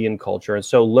Indian culture. And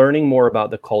so learning more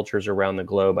about the cultures around the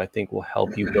globe, I think, will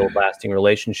help you build lasting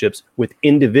relationships with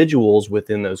individuals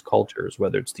within those cultures,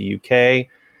 whether it's the UK,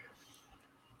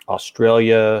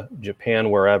 Australia, Japan,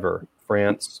 wherever,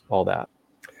 France, all that.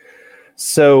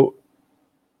 So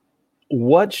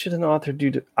what should an author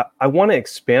do to... I want to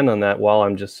expand on that while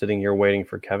I'm just sitting here waiting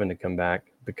for Kevin to come back,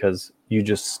 because you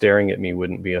just staring at me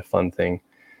wouldn't be a fun thing.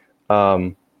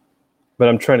 But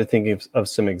I'm trying to think of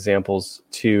some examples,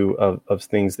 too, of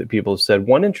things that people have said.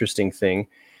 One interesting thing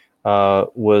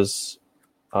was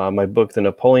my book, The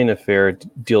Napoleon Affair,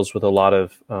 deals with a lot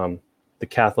of the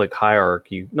Catholic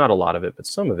hierarchy, not a lot of it, but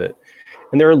some of it.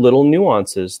 And there are little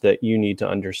nuances that you need to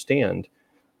understand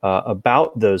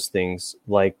about those things.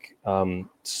 Like, a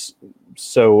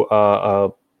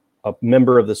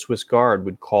member of the Swiss Guard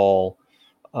would call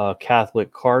a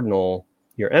Catholic cardinal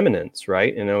Your Eminence,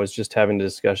 right? And I was just having a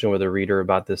discussion with a reader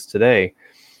about this today.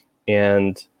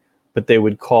 But they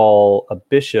would call a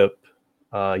bishop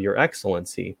Your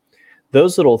Excellency.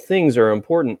 Those little things are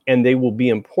important, and they will be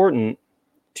important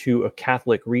to a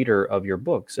Catholic reader of your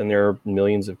books. And there are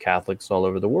millions of Catholics all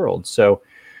over the world. So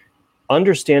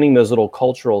understanding those little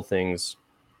cultural things,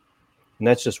 and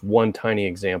that's just one tiny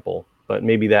example, but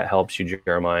maybe that helps you,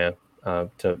 Jeremiah,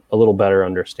 to a little better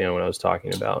understand what I was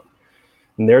talking about.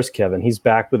 And there's Kevin. He's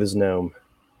back with his gnome.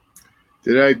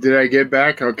 Did I get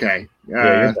back? Okay.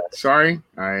 Yeah, sorry.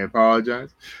 I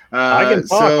apologize. I can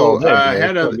talk all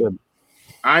day.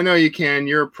 I know you can.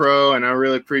 You're a pro, and I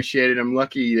really appreciate it. I'm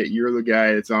lucky that you're the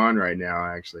guy that's on right now,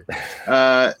 actually.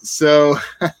 So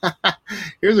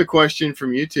here's a question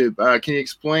from YouTube. Can you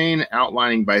explain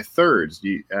outlining by thirds? Do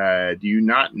you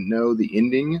not know the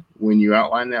ending when you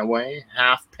outline that way?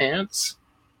 Half pants?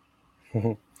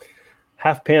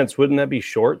 Half pants, wouldn't that be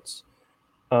shorts?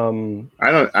 I'm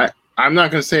not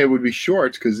going to say it would be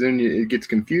shorts, because then it gets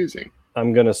confusing.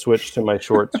 I'm going to switch to my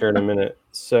shorts here in a minute.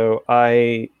 So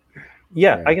I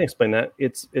can explain that.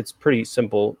 It's pretty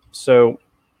simple. So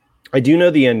I do know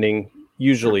the ending.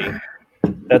 Usually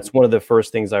that's one of the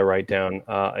first things I write down.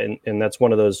 And that's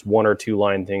one of those 1 or 2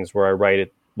 line things where I write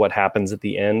it, what happens at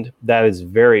the end. That is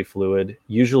very fluid.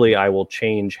 Usually I will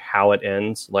change how it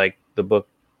ends. Like the book,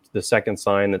 The Second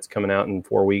Sign, that's coming out in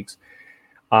 4 weeks.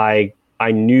 I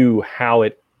knew how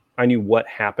it what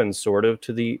happened sort of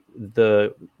to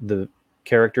the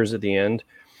characters at the end,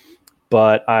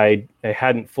 but I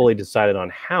hadn't fully decided on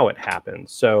how it happened.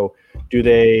 So do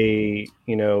they,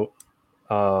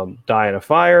 die in a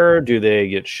fire? Do they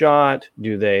get shot?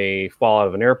 Do they fall out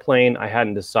of an airplane? I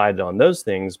hadn't decided on those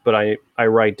things, but I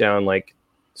write down like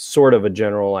sort of a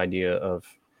general idea of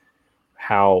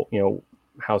how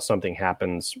something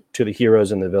happens to the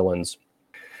heroes and the villains.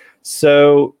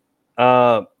 So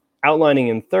outlining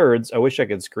in thirds, I wish I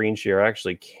could screen share. I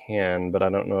actually can, but I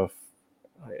don't know if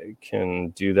I can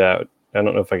do that. I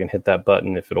don't know if I can hit that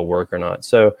button, if it'll work or not.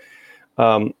 So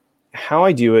how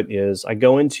I do it is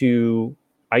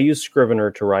I use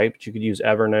Scrivener to write, but you could use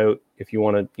Evernote if you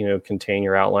want to, contain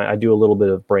your outline. I do a little bit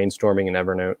of brainstorming in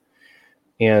Evernote.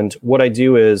 And what I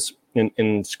do is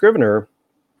in Scrivener,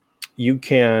 you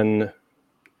can,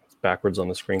 it's backwards on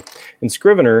the screen. In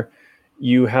Scrivener,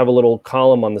 you have a little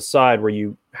column on the side where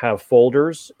you have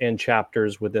folders and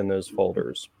chapters within those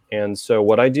folders. And so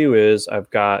what I do is I've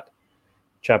got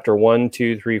chapter 1,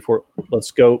 2, 3, 4.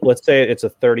 Let's say it's a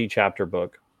 30 chapter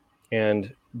book.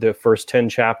 And the first 10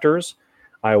 chapters,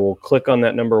 I will click on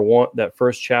that number 1, that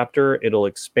first chapter. It'll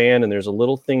expand, and there's a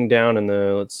little thing down in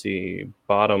the,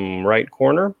 bottom right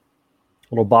corner,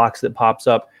 little box that pops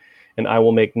up, and I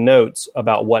will make notes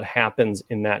about what happens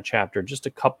in that chapter, just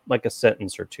like a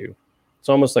sentence or two. It's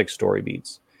almost like story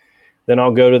beats. Then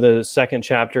I'll go to the second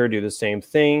chapter, do the same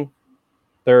thing,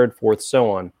 third, fourth, so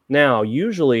on. Now,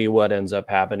 usually what ends up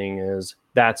happening is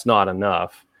that's not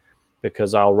enough,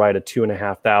 because I'll write a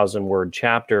 2,500 word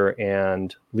chapter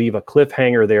and leave a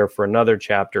cliffhanger there for another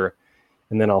chapter,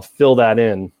 and then I'll fill that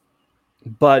in.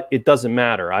 But it doesn't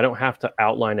matter. I don't have to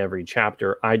outline every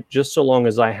chapter. Just so long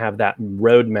as I have that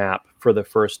roadmap for the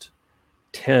first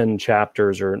 10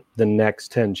 chapters or the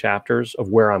next 10 chapters of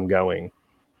where I'm going,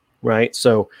 right?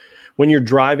 So when you're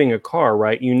driving a car,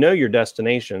 right, your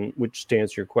destination, which to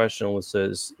answer your question,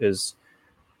 Alyssa, is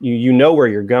you know where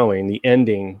you're going. The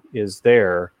ending is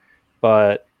there.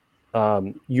 But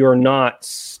you're not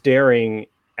staring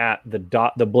at the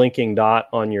blinking dot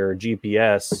on your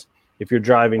GPS. If you're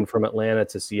driving from Atlanta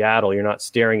to Seattle, you're not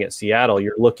staring at Seattle.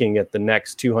 You're looking at the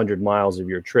next 200 miles of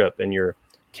your trip, and you're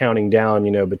counting down,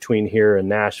 between here and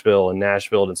Nashville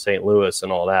to St. Louis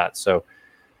and all that. So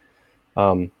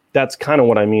that's kind of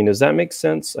what I mean. Does that make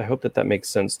sense? I hope that makes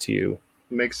sense to you.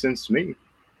 It makes sense to me.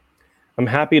 I'm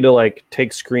happy to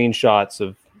take screenshots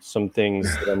of some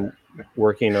things that I'm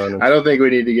working on. I don't think we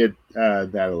need to get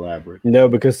that elaborate. No,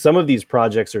 because some of these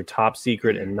projects are top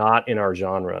secret and not in our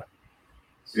genre.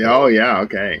 So, oh yeah,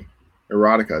 okay.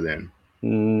 Erotica then.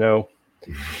 No.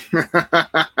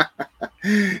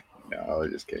 No,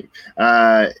 just kidding.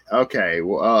 Okay,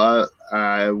 well,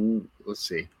 let's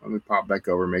see. Let me pop back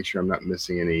over, make sure I'm not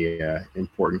missing any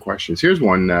important questions. Here's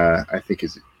one I think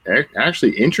is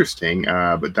actually interesting.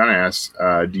 But Donna asks,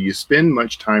 do you spend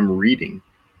much time reading?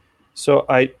 So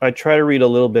I try to read a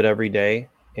little bit every day,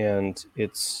 and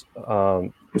it's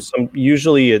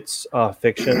usually it's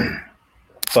fiction,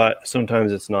 but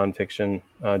sometimes it's nonfiction,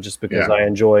 just because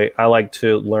I like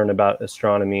to learn about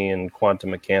astronomy and quantum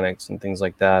mechanics and things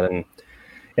like that,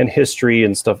 and history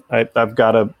and stuff. I've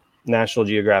got a National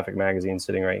Geographic magazine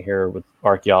sitting right here with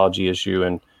archaeology issue,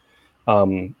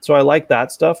 and so I like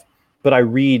that stuff, but I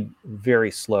read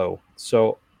very slow.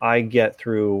 So I get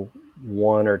through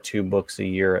 1 or 2 books a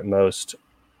year at most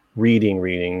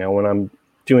reading. Now, when I'm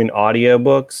doing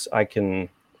audiobooks, I can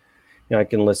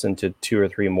listen to 2 or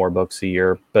 3 more books a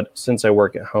year. But since I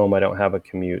work at home, I don't have a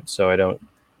commute, so I don't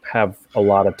have a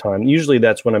lot of time. Usually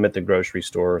that's when I'm at the grocery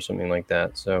store or something like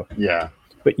that. So yeah.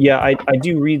 But yeah, I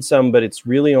do read some, but it's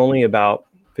really only about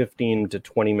 15 to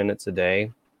 20 minutes a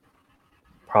day,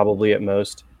 probably at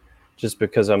most, just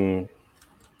because I'm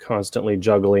constantly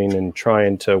juggling and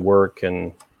trying to work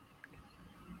and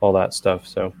all that stuff.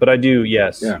 So, but I do,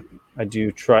 yes, I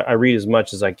do try. I read as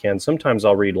much as I can. Sometimes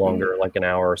I'll read longer, like an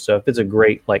hour or so. If it's a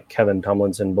great, Kevin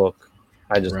Tumlinson book,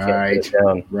 I just can't put it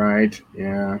down. Right.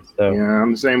 Yeah. So, yeah,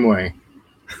 I'm the same way.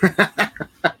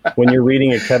 When you're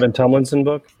reading a Kevin Tumlinson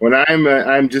book, when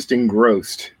I'm just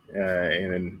engrossed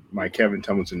in my Kevin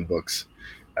Tumlinson books.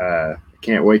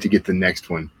 Can't wait to get the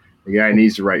next one. The guy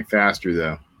needs to write faster,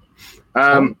 though.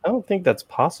 I don't think that's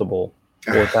possible.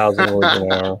 4,000 words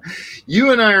an hour.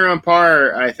 You and I are on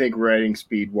par, I think, writing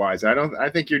speed wise. I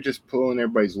think you're just pulling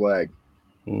everybody's leg.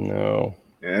 No.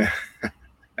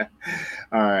 All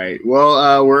right.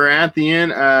 Well, we're at the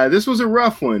end. This was a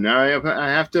rough one. I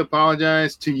have to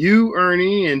apologize to you,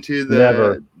 Ernie, and to the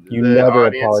never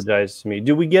audience. Apologize to me.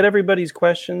 Did we get everybody's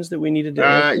questions that we needed to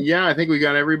answer? Yeah, I think we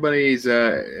got everybody's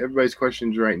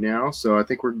questions right now, so I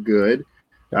think we're good.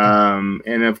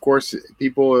 And of course,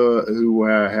 people who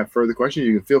have further questions,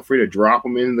 you can feel free to drop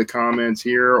them in the comments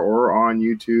here or on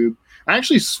YouTube. I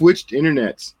actually switched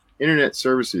internet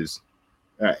services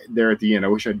there at the end. I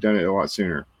wish I'd done it a lot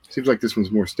sooner. Seems like this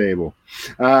one's more stable.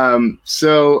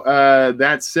 So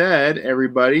that said,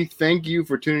 everybody, thank you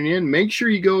for tuning in. Make sure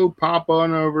you go pop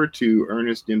on over to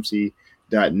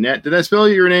ErnestDempsey.net. Did I spell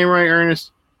your name right,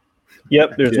 Ernest?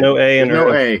 Yep, there's no A in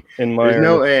no A. In my There's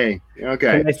no A.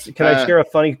 Okay. Can I share a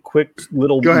funny, quick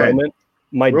little moment?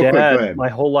 My Real dad, quick, my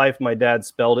whole life, my dad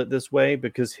spelled it this way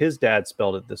because his dad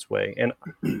spelled it this way. And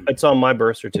it's on my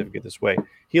birth certificate this way.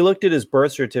 He looked at his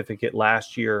birth certificate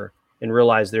last year and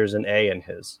realized there's an A in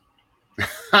his.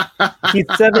 He's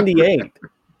 78.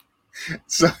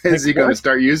 So is he going to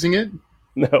start using it?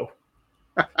 No.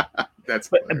 That's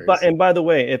and by the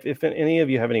way, if any of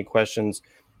you have any questions,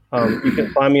 you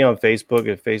can find me on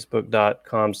Facebook at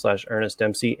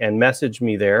facebook.com/ErnestDempsey and message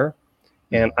me there.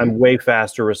 And I'm way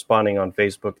faster responding on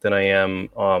Facebook than I am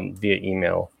via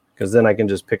email, because then I can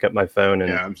just pick up my phone.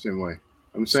 And I'm the same way.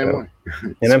 I'm the same way.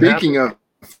 And Speaking of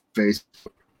Facebook,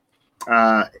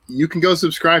 you can go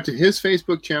subscribe to his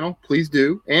Facebook channel. Please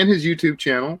do. And his YouTube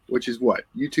channel, which is what?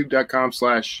 YouTube.com/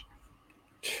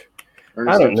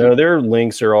 I don't know. Their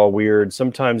links are all weird.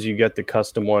 Sometimes you get the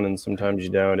custom one and sometimes you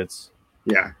don't.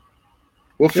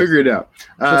 We'll figure it out.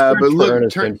 But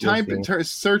look,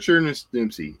 search Ernest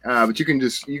Dempsey. But you can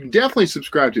definitely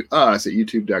subscribe to us at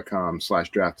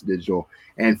youtube.com/draftdigital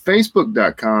and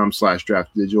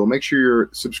facebook.com/draftdigital. Make sure you're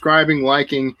subscribing,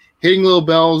 liking, hitting little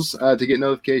bells to get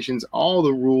notifications, all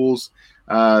the rules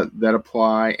that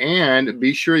apply. And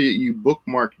be sure that you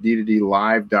bookmark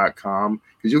d2dlive.com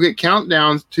because you'll get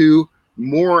countdowns to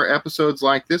more episodes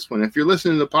like this one. If you're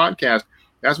listening to the podcast,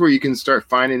 that's where you can start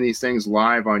finding these things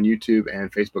live on YouTube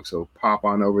and Facebook. So pop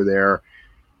on over there.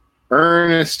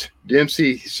 Ernest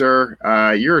Dempsey, sir,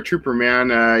 you're a trooper, man.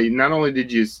 Not only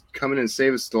did you come in and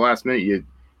save us at the last minute,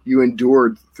 you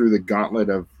endured through the gauntlet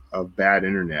of bad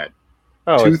internet.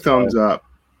 Oh, 2 thumbs up.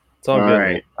 It's all good.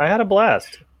 Right. I had a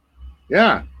blast.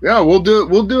 Yeah. We'll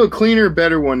do a cleaner,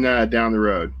 better one down the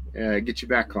road. Get you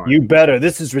back on. You better.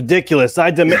 This is ridiculous.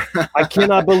 I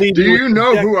cannot believe. Do you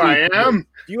know who I am?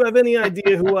 Do you have any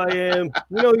idea who I am?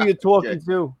 You know who you're talking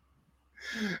to.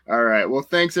 All right. Well,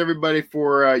 thanks everybody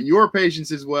for your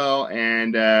patience as well,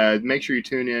 and make sure you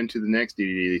tune in to the next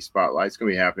DDD Spotlight. It's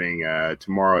going to be happening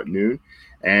tomorrow at noon.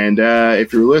 And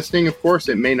if you're listening, of course,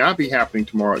 it may not be happening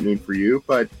tomorrow at noon for you,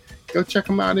 but go check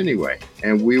them out anyway.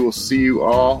 And we will see you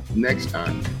all next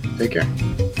time. Take care.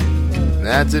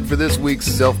 That's it for this week's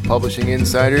Self-Publishing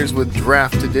Insiders with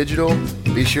Draft to Digital.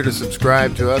 Be sure to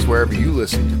subscribe to us wherever you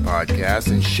listen to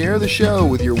podcasts and share the show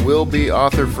with your will-be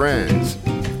author friends.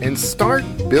 And start,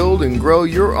 build, and grow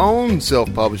your own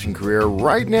self-publishing career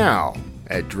right now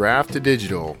at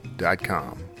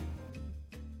drafttodigital.com.